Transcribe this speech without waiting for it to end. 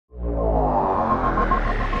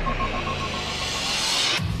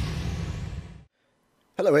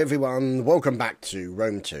Hello everyone, welcome back to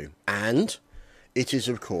Rome 2, and it is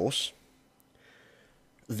of course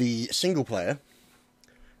the single player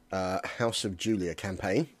House of Julia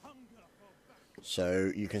campaign.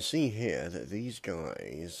 So you can see here that these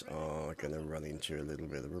guys are going to run into a little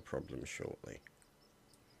bit of a problem shortly.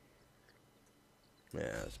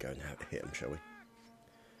 Yeah, let's go and hit them, shall we?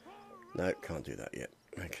 No, can't do that yet.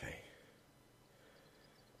 Okay.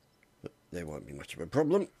 But there won't be much of a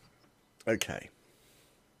problem. Okay.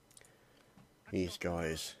 These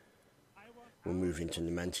guys will move into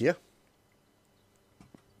Numantia.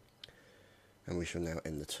 And we shall now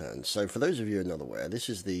end the turn. So for those of you who are not aware, this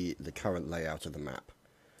is the current layout of the map.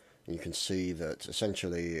 And you can see that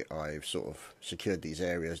essentially I've sort of secured these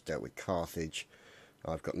areas, dealt with Carthage.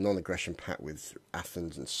 I've got non-aggression pact with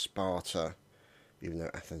Athens and Sparta, even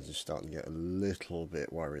though Athens is starting to get a little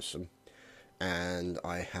bit worrisome. And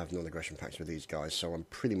I have non-aggression pacts with these guys, so I'm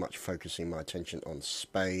pretty much focusing my attention on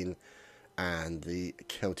Spain and the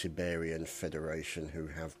Celtiberian Federation, who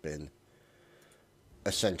have been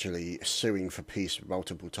essentially suing for peace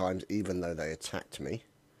multiple times, even though they attacked me.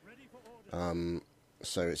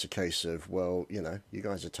 So it's a case of, well, you know, you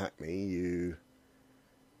guys attack me, you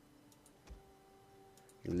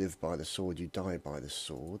live by the sword, you die by the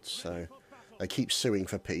sword. So they keep suing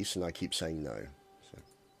for peace, and I keep saying no. So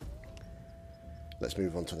let's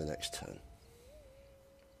move on to the next turn.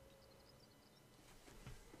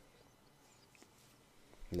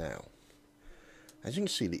 Now, as you can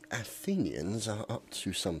see, the Athenians are up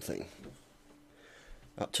to something.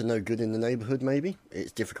 Up to no good in the neighbourhood, maybe?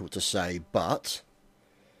 It's difficult to say, but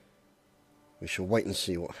we shall wait and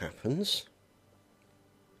see what happens.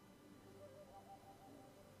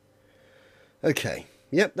 Okay.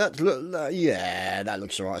 Yep, that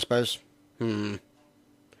looks alright, I suppose. Fun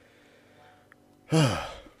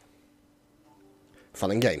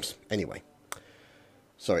and games. Anyway.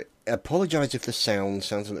 Sorry, apologise if the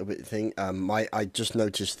sounds a little bit thing. I just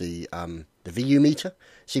noticed the VU meter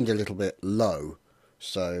seemed a little bit low,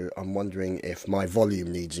 so I'm wondering if my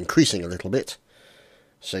volume needs increasing a little bit,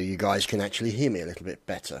 so you guys can actually hear me a little bit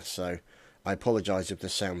better. So I apologise if the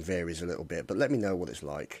sound varies a little bit, but let me know what it's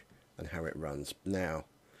like and how it runs. Now,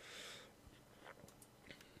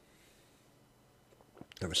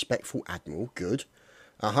 a respectful admiral, good.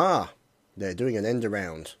 Aha! They're doing an end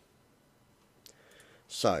around.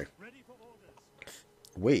 So,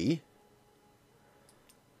 we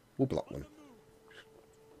will block them.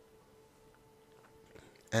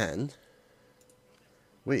 And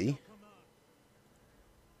we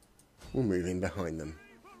will move in behind them.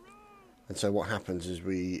 And so what happens is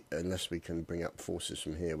unless we can bring up forces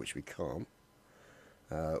from here, which we can't,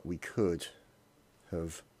 we could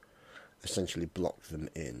have essentially blocked them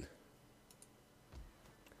in.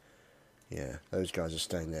 Yeah, those guys are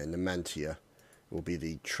staying there. Numantia will be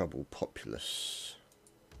the trouble populace.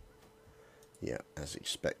 Yeah, as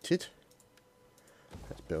expected.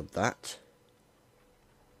 Let's build that.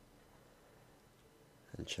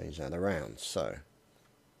 And change that around. So,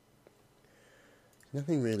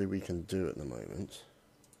 nothing really we can do at the moment.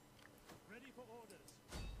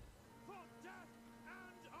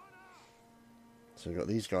 So we've got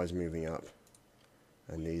these guys moving up.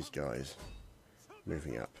 And these guys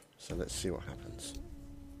moving up. So let's see what happens.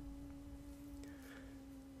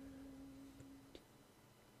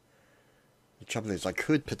 The trouble is, I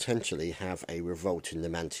could potentially have a revolt in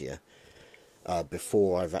Numantia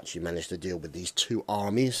before I've actually managed to deal with these two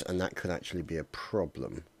armies, and that could actually be a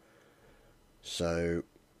problem. So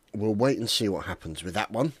we'll wait and see what happens with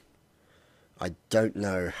that one. I don't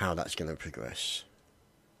know how that's going to progress.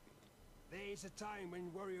 There is a time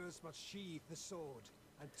when warriors must sheathe the sword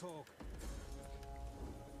and talk.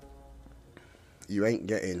 You ain't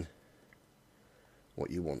getting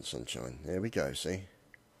what you want, sunshine. There we go, see?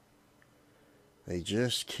 They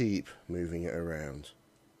just keep moving it around.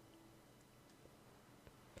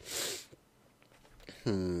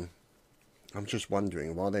 I'm just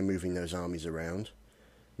wondering, while they're moving those armies around,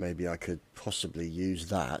 maybe I could possibly use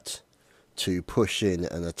that to push in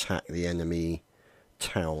and attack the enemy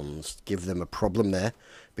towns. Give them a problem there,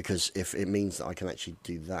 because if it means that I can actually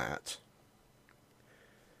do that,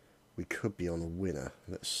 we could be on a winner.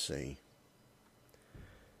 Let's see.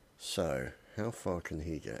 So, how far can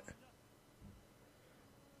he get?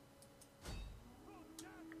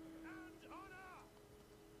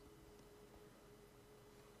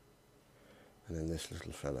 And then this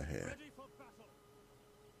little fella here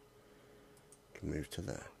can move to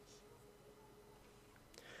there.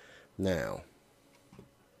 Now,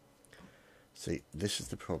 see, this is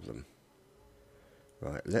the problem.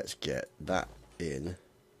 Right, let's get that in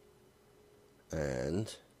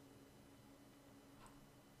and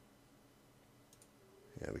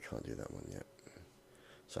Yeah, we can't do that one yet.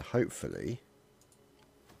 So hopefully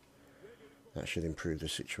that should improve the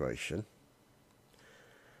situation.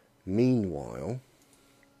 Meanwhile,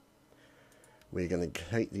 we're going to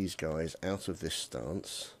take these guys out of this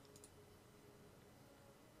stance.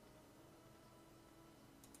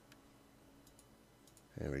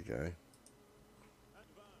 There we go.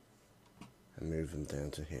 And move them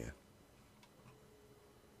down to here.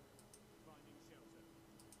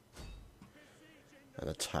 And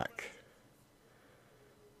attack.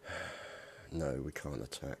 No, we can't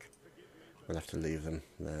attack. We'll have to leave them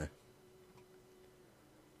there.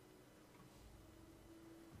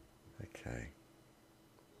 Okay.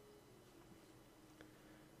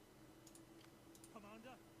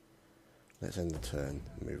 Let's end the turn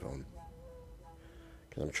and move on.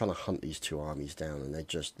 Because I'm trying to hunt these two armies down and they're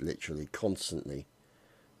just literally constantly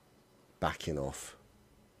backing off.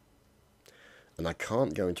 And I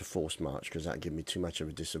can't go into forced march because that would give me too much of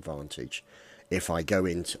a disadvantage if I go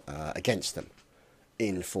into against them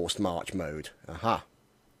in forced march mode. Aha!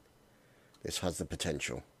 This has the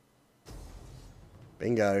potential.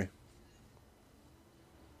 Bingo!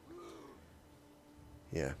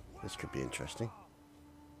 Yeah, this could be interesting.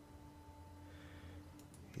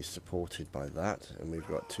 He's supported by that, and we've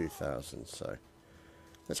got 2,000, so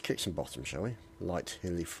let's kick some bottom, shall we? Light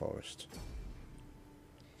hilly forest.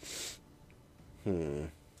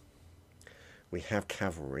 We have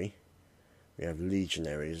cavalry. We have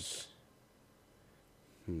legionaries.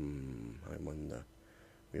 I wonder.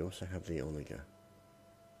 We also have the Omega.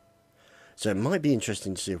 So it might be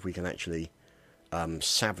interesting to see if we can actually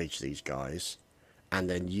savage these guys and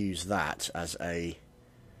then use that as a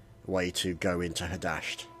way to go into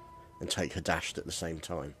Hadasht and take Hadasht at the same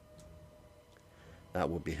time. That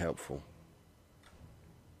would be helpful.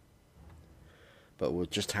 But we'll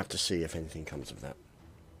just have to see if anything comes of that.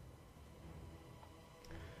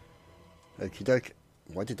 Okie doke.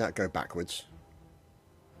 Why did that go backwards?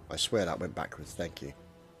 I swear that went backwards, thank you.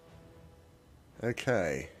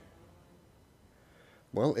 Okay.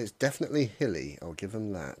 Well, it's definitely hilly, I'll give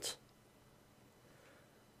them that.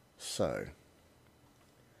 So,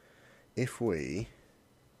 if we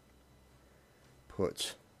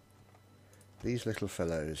put these little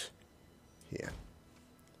fellows here,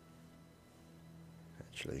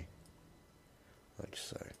 actually, like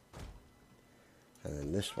so, and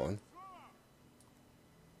then this one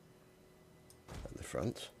at the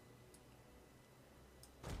front,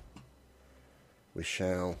 we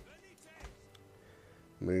shall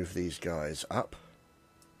move these guys up,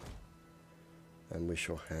 and we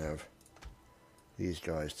shall have these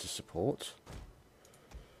guys to support.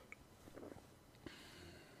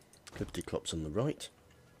 Clippity-clops on the right,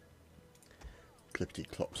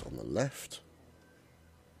 clippity-clops on the left.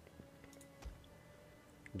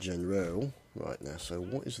 General, right now, so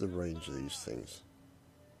what is the range of these things?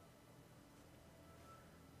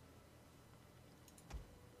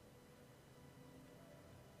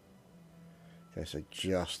 Okay, so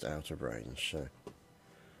just out of range, so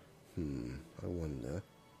I wonder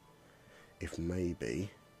if maybe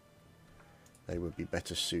they would be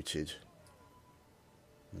better suited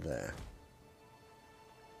there.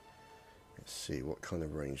 Let's see, what kind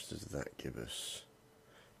of range does that give us?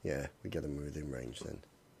 Yeah, we get them within range then.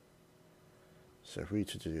 So if we were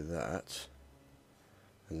to do that,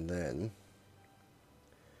 and then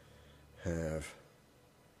have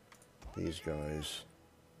these guys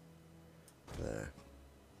there,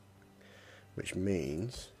 which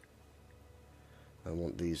means I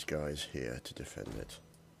want these guys here to defend it.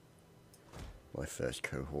 My first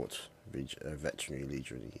cohort veterinary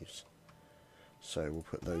legionaries. So we'll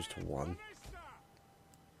put those to 1,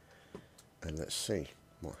 and let's see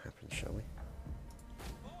what happens, shall we?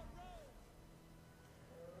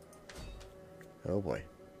 Oh boy.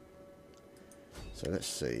 So let's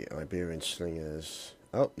see, Iberian slingers.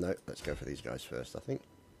 Oh no, let's go for these guys first, I think.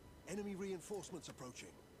 Enemy reinforcements approaching.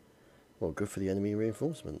 Well, good for the enemy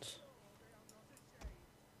reinforcements.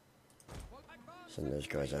 Send those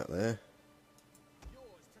guys out there.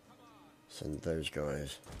 Send those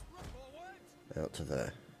guys out to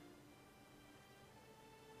there.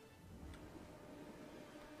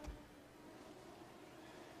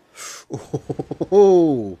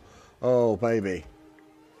 Oh, oh baby.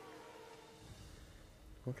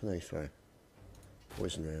 What can they throw?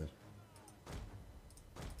 Poison round.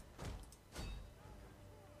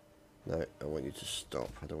 No, I want you to stop.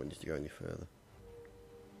 I don't want you to go any further.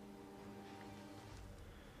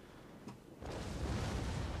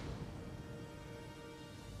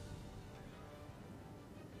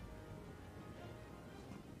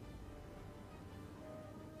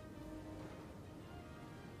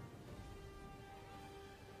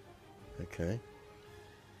 Okay.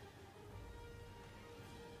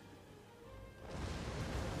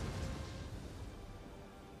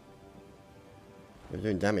 We're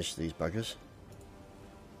doing damage to these buggers.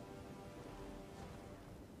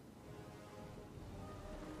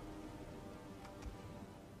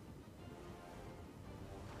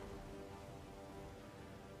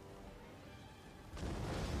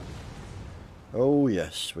 Oh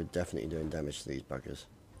yes, we're definitely doing damage to these buggers.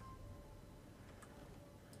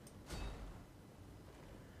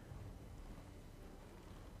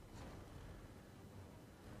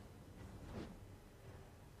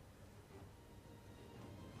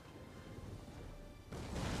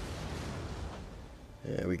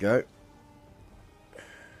 There we go.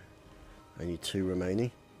 Only 2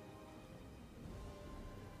 remaining.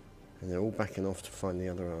 And they're all backing off to find the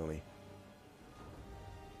other army.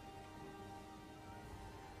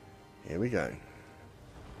 Here we go.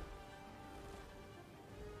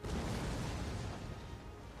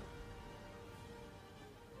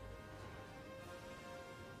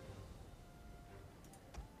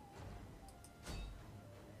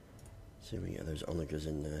 See if we can get those onagers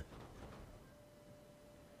in there.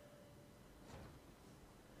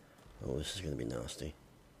 Oh, this is going to be nasty.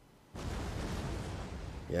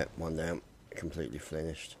 Yep, 1 down. Completely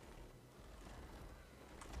finished.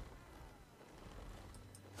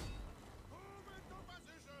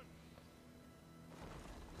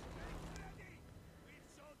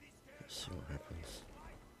 Let's see what happens.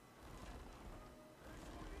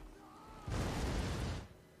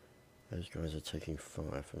 Those guys are taking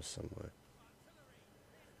fire from somewhere.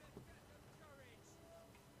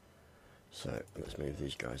 So, let's move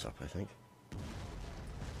these guys up, I think.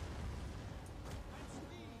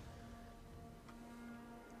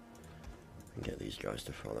 And get these guys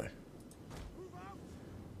to follow.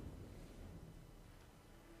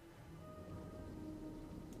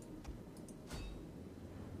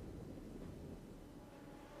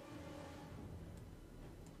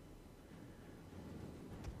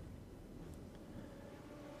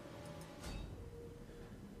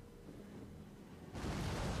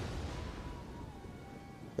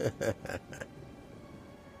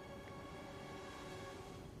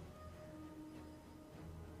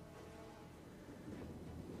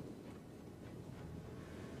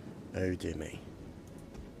 Oh dear me.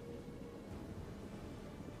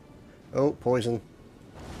 Oh, poison.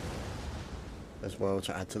 As well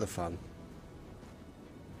to add to the fun.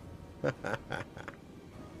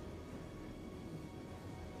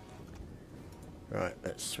 Right,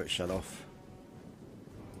 let's switch that off.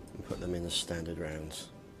 And put them in as standard rounds.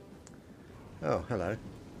 Oh, hello.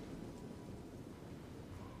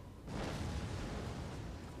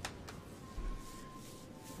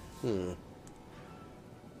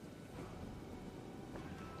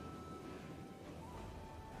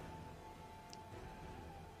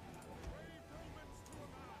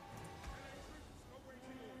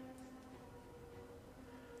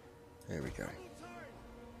 There we go.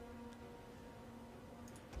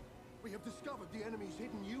 We have discovered the enemy's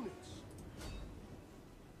hidden units.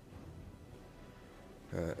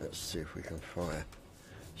 Alright, let's see if we can fire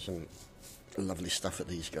some lovely stuff at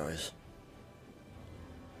these guys.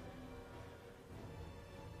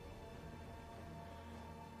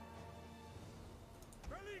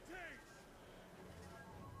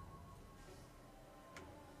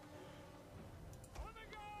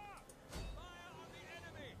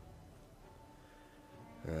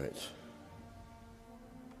 Right.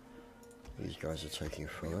 These guys are taking We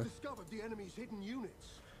fire. have discovered the enemy's hidden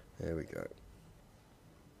units. There we go.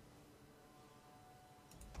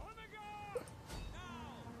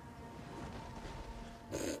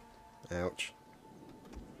 Ouch.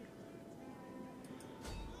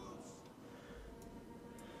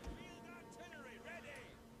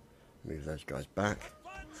 Move those guys back.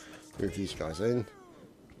 Move these guys in.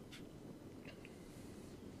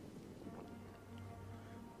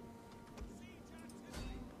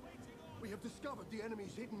 We have discovered the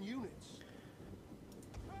enemy's hidden units.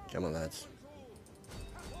 Come on, lads.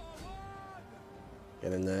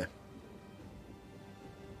 Get in there.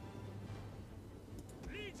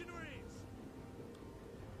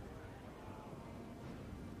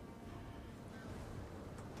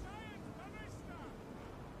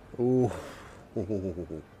 Ooh.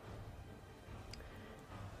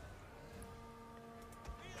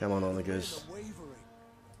 Come on, onagers.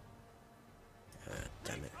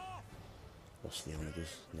 Damn it. What's the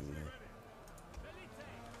onagers? Never mind.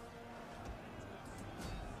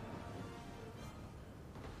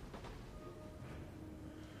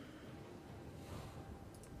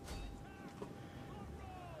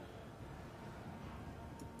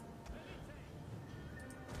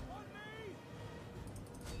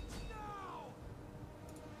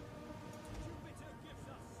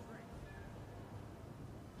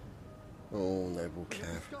 Oh, noble We have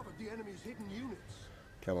cav. discovered the enemy's hidden units.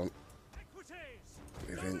 Come on, Equites!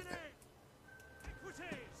 move in. Domine!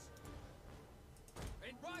 Equites!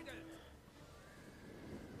 In riders!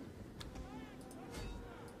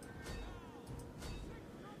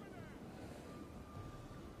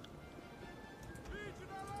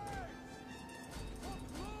 Legionaries! For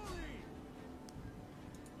glory!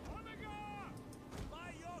 Omega! By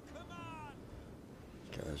your command!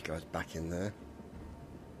 Get those guys back in there.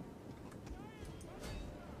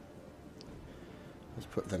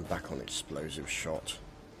 Let's put them back on explosive shot.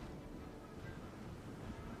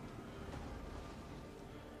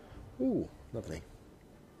 Ooh, lovely.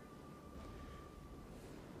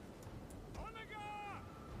 Omega!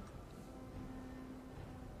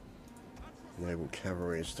 Naval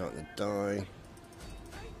cavalry is starting to die. Engage!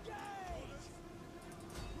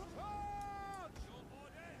 Charge! Your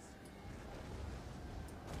orders!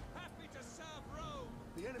 Happy to serve Rome!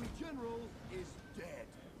 The enemy general is dead.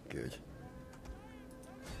 Good.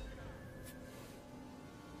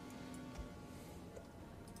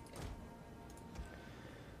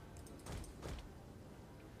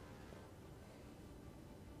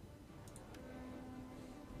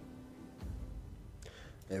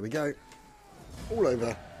 There we go. All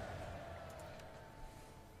over.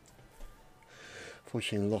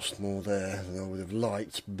 Fortunately lost more there than I would have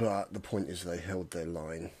liked, but the point is they held their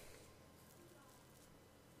line.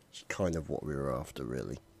 It's kind of what we were after,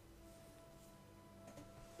 really.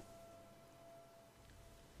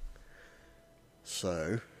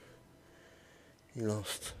 So, he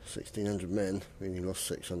lost 1,600 men, we only lost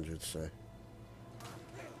 600, so...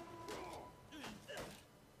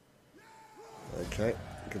 Okay,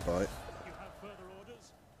 goodbye. You have further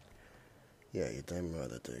orders? Yeah, you damn right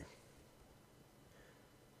I do.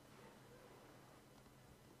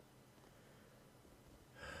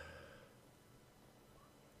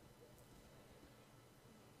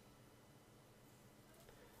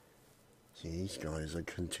 See, these guys are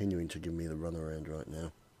continuing to give me the runaround right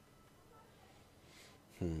now.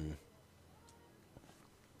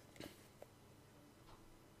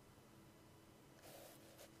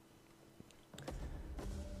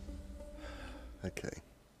 Okay.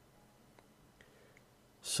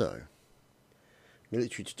 So,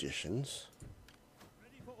 military traditions.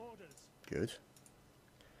 Ready for orders. Good.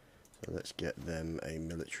 So let's get them a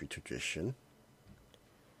military tradition.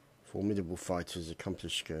 Formidable fighters,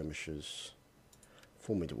 accomplished skirmishers.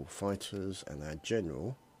 Formidable fighters, and our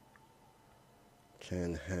general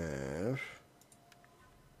can have...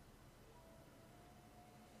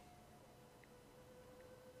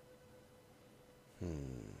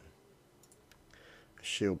 a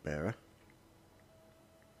shield bearer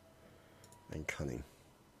and cunning.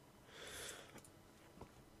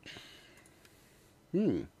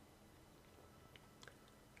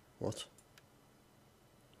 What?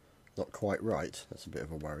 Not quite right. That's a bit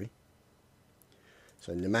of a worry.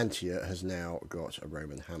 So Numantia has now got a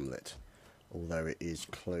Roman hamlet, although it is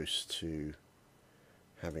close to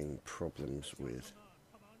having problems with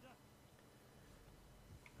Commander,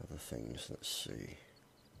 other things. Let's see.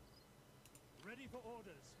 ready for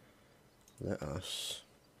orders. Let us...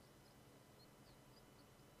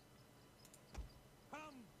 Come,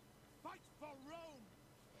 fight for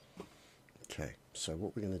Rome. Okay, so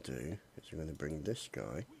what we're going to do is we're going to bring this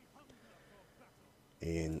guy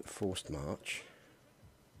in forced march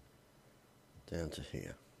down to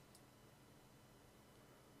here.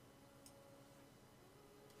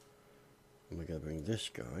 And we're going to bring this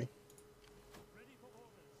guy Ready for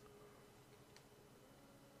orders.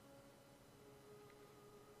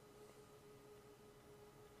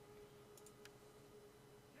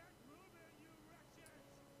 Get moving, you wretches.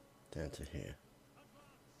 down to here.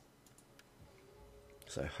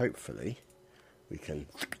 So hopefully we can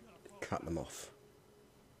cut them off.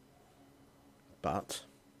 But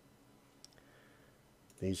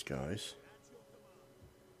these guys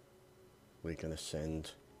we're going to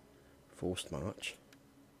send forced march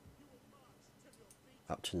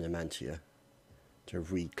up to Numantia to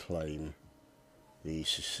reclaim the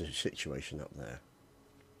situation up there.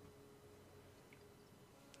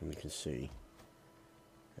 And we can see,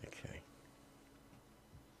 okay.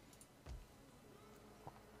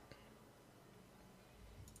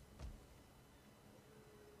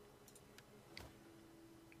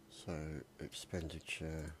 So,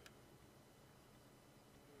 expenditure,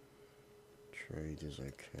 trade is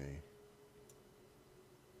okay.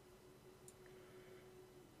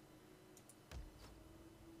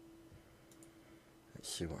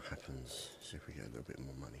 Let's see what happens, see if we get a little bit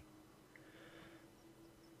more money.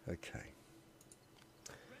 Okay,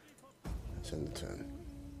 let's end the turn.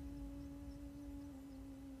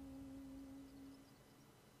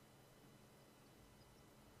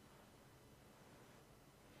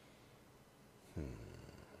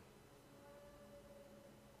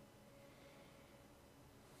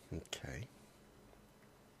 Okay.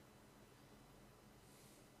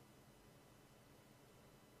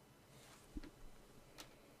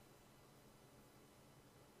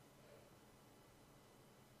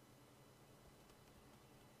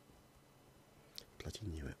 Bloody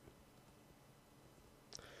knew it.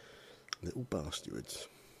 Little bastards.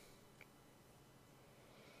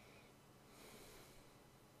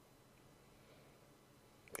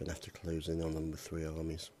 Gonna have to close in on them with 3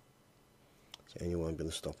 armies. Is there anyone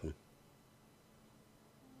gonna stop them?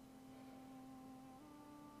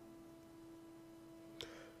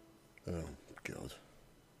 Oh God.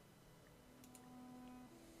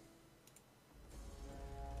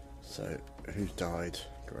 So who's died?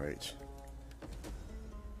 Great.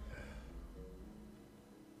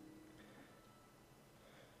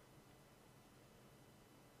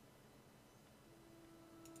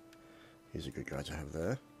 He's a good guy to have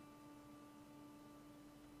there.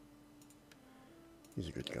 He's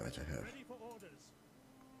a good guy to have. Ready for orders.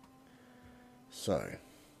 So,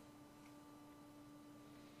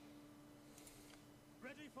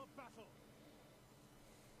 Ready for battle.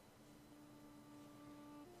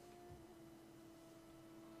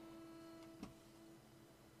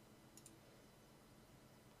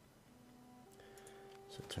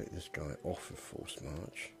 take this guy off of forced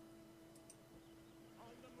march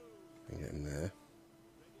and get him there.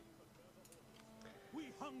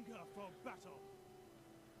 We hunger for battle.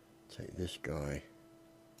 Take this guy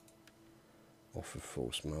off of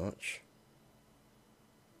forced march.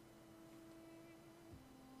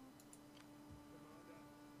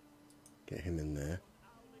 Get him in there.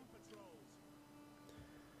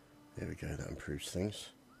 There we go, that improves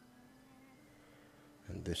things.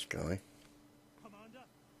 And this guy is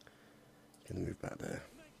going to move back there.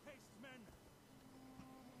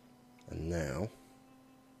 And now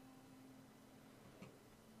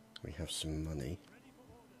we have some money,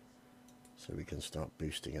 so we can start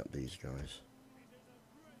boosting up these guys.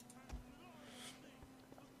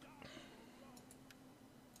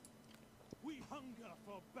 We hunger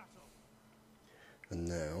for battle. And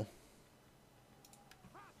now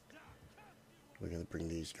we're going to bring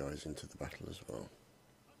these guys into the battle as well.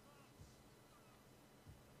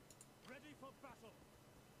 Ready for battle.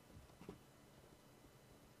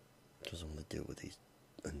 Because I want to deal with these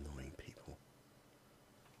annoying people.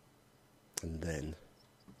 And then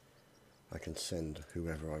I can send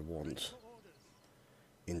whoever I want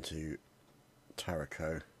into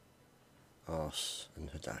Tarako, Ars and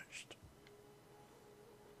Hadasht.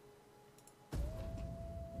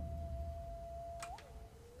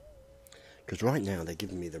 Because right now they're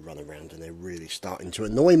giving me the runaround and they're really starting to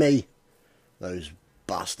annoy me. Those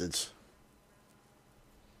bastards.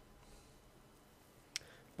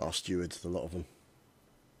 Bar stewards, the lot of them.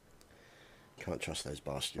 Can't trust those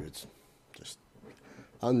bar stewards. Just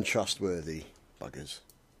untrustworthy buggers.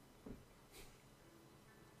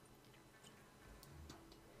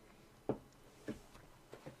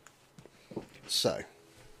 So.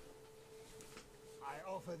 I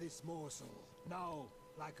offer this morsel. Now,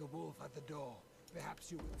 like a wolf at the door.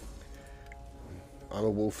 Perhaps you will. I'm a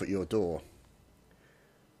wolf at your door.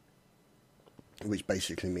 Which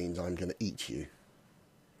basically means I'm going to eat you.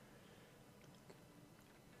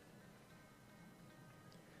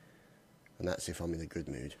 And that's if I'm in a good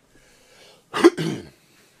mood.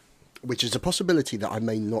 Which is a possibility that I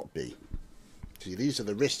may not be. See, these are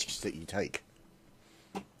the risks that you take.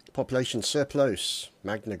 Population surplus,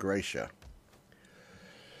 Magna Graecia.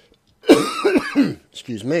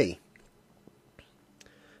 Excuse me.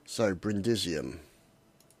 So, Brindisium.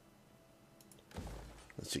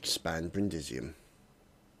 Let's expand Brindisium.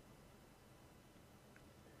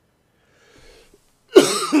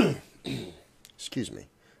 Excuse me.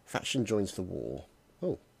 Faction joins the war.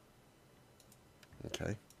 Oh.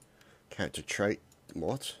 Okay. Character trait.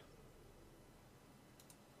 What?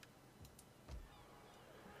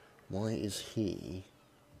 Why is he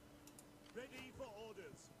Ready for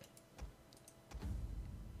orders.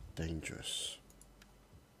 dangerous?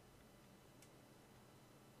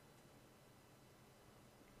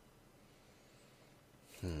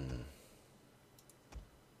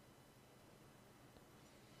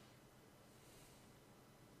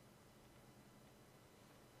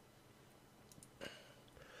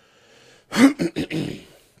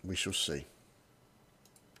 We shall see.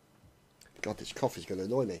 God, this cough is going to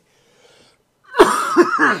annoy me.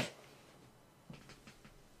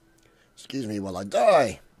 Excuse me while I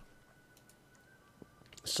die.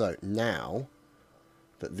 So now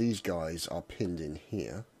that these guys are pinned in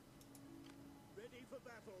here, Ready for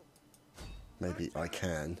battle. maybe I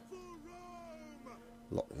can For Rome.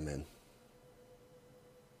 lock them in.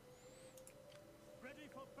 Ready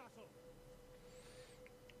for battle.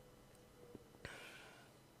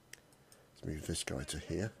 Let's move this guy to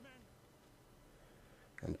here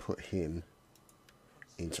and put him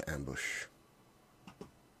into ambush.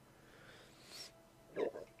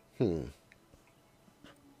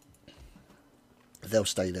 They'll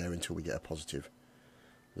stay there until we get a positive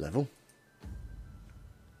level.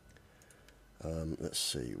 Let's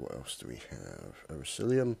see, what else do we have?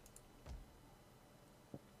 Ericilium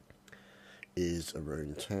is a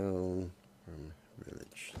ruined town.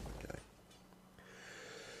 Village.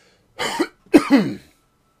 Okay.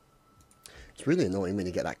 It's really annoying when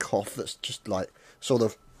you get that cough that's just like sort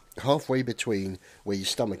of halfway between where your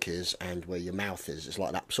stomach is and where your mouth is. It's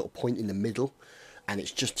like that sort of point in the middle, and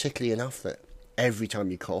it's just tickly enough that every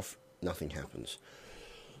time you cough, nothing happens.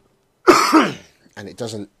 And it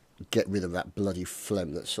doesn't get rid of that bloody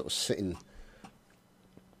phlegm that's sort of sitting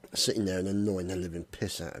there and annoying the living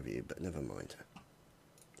piss out of you, but never mind.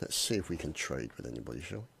 Let's see if we can trade with anybody,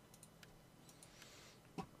 shall we?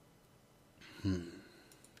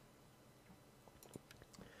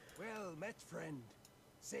 Well met, friend.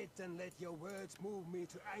 Sit and let your words move me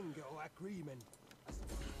to anger or agreement.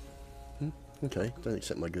 Okay, don't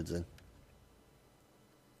accept my goods then.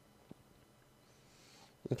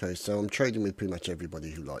 Okay, so I'm trading with pretty much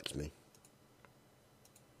everybody who likes me.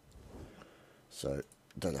 So,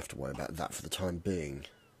 don't have to worry about that for the time being.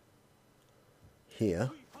 Here,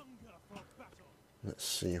 let's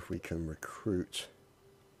see if we can recruit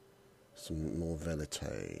some more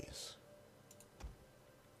velites.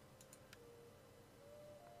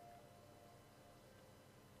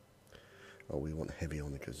 Oh, we want heavy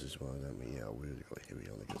onychas as well, don't we? Yeah, we already got heavy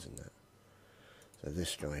onychas in that. So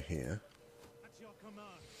this guy here.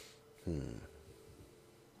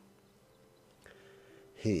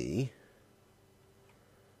 He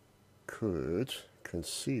could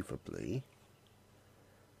conceivably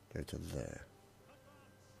go to there.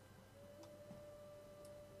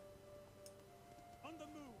 On the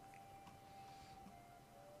move.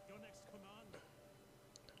 Your next command.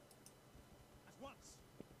 At once.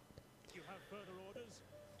 You have further orders?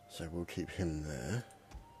 So we'll keep him there.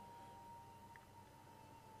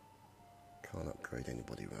 Can't upgrade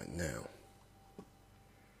anybody right now.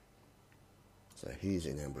 So he's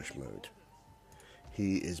in ambush mode.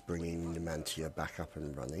 He is bringing Numantia back up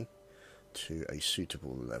and running to a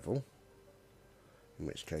suitable level, in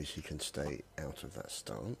which case he can stay out of that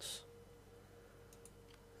stance.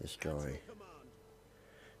 This guy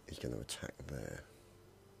is going to attack there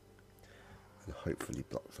and hopefully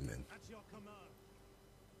block them in.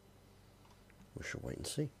 We shall wait and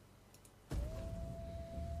see.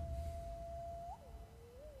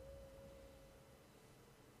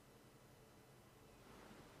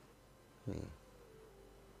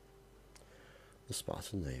 The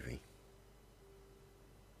Spartan Navy.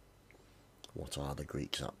 What are the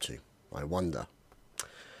Greeks up to? I wonder.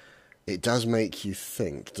 It does make you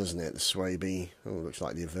think, doesn't it? The Swaby. Oh, looks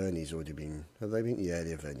like the Averni's already been... Have they been? Yeah,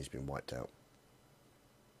 the Averni's been wiped out.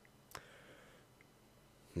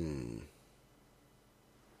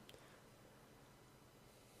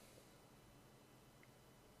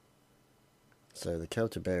 So the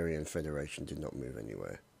Celtiberian Federation did not move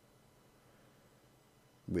anywhere.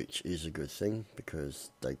 Which is a good thing,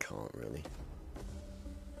 because they can't really.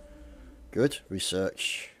 Good.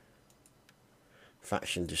 Research.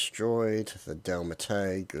 Faction destroyed. The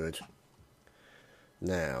Dalmatei. Good.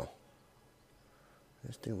 Now,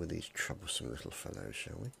 let's deal with these troublesome little fellows,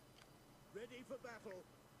 shall we? Ready for battle.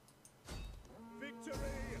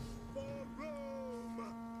 Victory for Rome.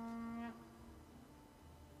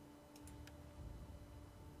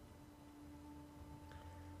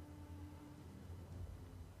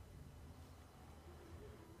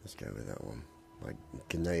 Let's go with that one. Like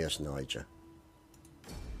Gnaeus Niger.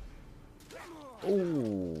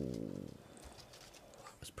 Ooh,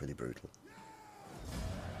 that was pretty brutal.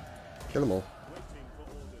 Kill them all.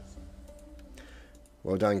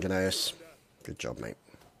 Well done, Gnaeus. Good job, mate.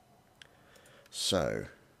 So,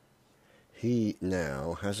 he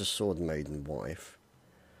now has a sword maiden wife,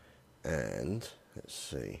 and let's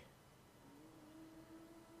see.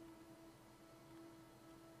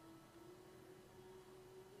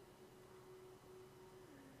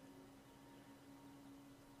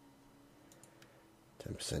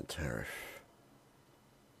 %10 tariff.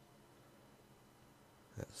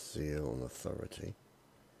 That's zeal and authority.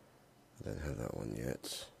 I don't have that one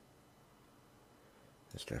yet.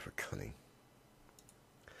 Let's go for cunning.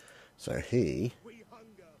 So he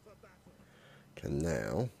can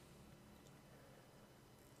now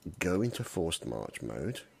go into forced march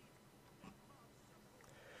mode,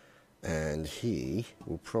 and he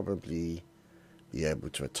will probably be able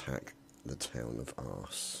to attack the town of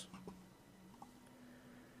Ars.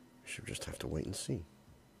 Should just have to wait and see.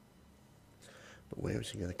 But where is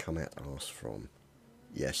he going to come at us from?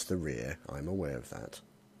 Yes, the rear. I'm aware of that.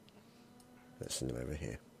 Let's send him over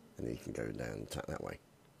here. And he can go down and attack that way.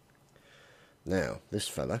 Now, this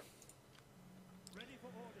fella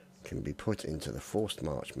can be put into the forced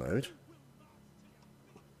march mode.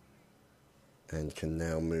 And can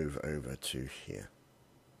now move over to here.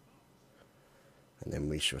 And then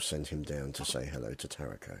we shall send him down to say hello to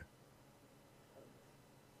Tarako.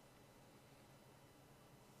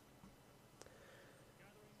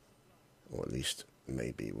 Or at least,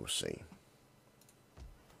 maybe we'll see.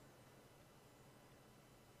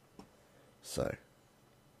 So,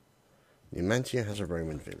 Numantia has a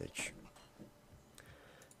Roman village.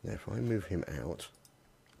 Now if I move him out...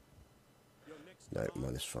 No,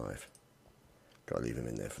 -5. Gotta leave him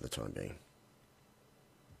in there for the time being.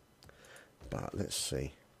 But let's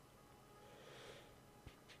see.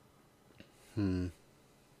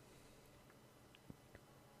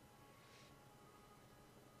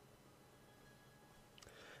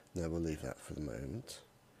 No, we'll leave that for the moment.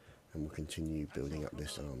 And we'll continue building up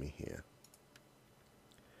this army here.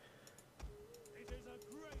 It is a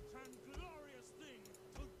great and glorious thing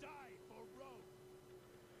to die for Rome.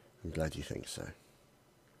 I'm glad you think so.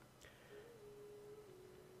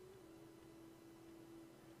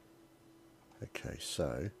 Okay, so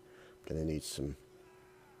I'm going to need some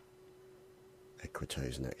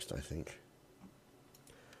Equitos next, I think.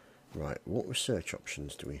 Right, what research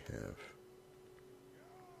options do we have?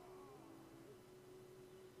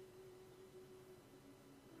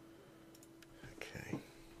 Okay.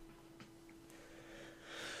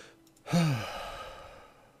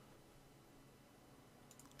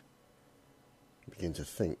 Begin to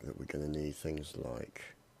think that we're going to need things like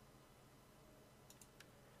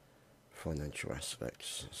financial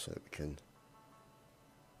aspects so that we can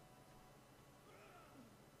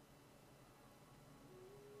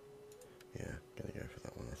gonna go for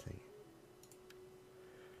that one, I think.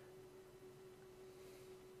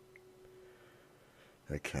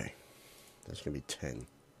 Okay, that's gonna be 10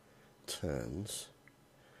 turns,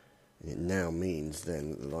 and it now means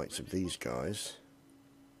then that the likes of these guys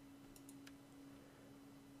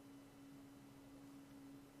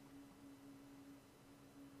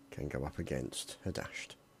can go up against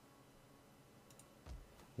Hadasht.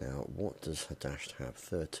 Now, what does Hadasht have?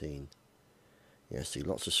 13. Yeah, see,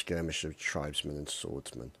 lots of skirmish of tribesmen and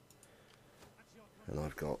swordsmen. And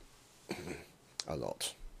I've got a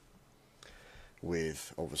lot.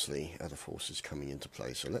 With, obviously, other forces coming into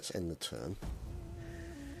play. So let's end the turn.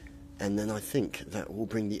 And then I think that will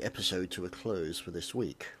bring the episode to a close for this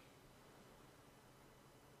week.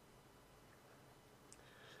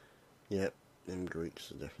 Yep. Them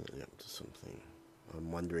Greeks are definitely up to something.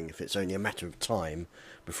 I'm wondering if it's only a matter of time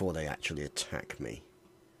before they actually attack me.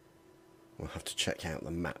 We'll have to check out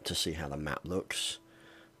the map to see how the map looks,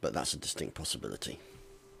 but that's a distinct possibility.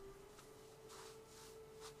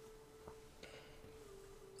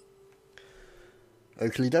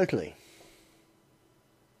 Oakley dokley.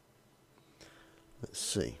 Let's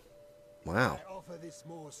see. Wow. I offer this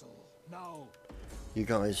morsel. Now. You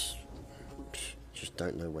guys just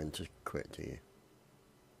don't know when to quit, do you?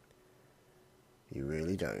 You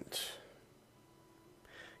really don't.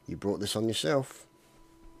 You brought this on yourself.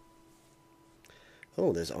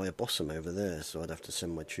 Oh, there's Ibossum over there, so I'd have to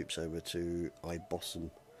send my troops over to Ibossum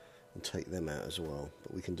and take them out as well.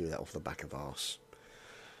 But we can do that off the back of arse.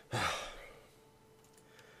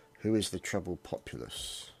 Who is the troubled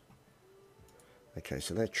populace? Okay,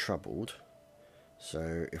 so they're troubled.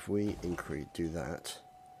 So if we do that,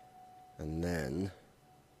 and then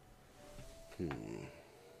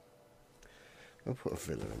I'll put a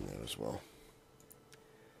villa in there as well.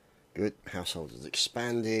 Good. Household has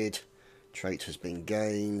expanded. Trait has been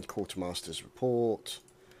gained. Quartermaster's report.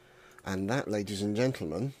 And that, ladies and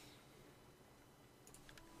gentlemen,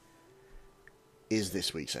 is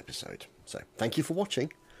this week's episode. So, thank you for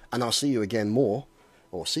watching. And I'll see you again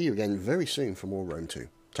very soon for more Rome 2.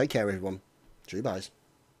 Take care, everyone. Cheers, guys.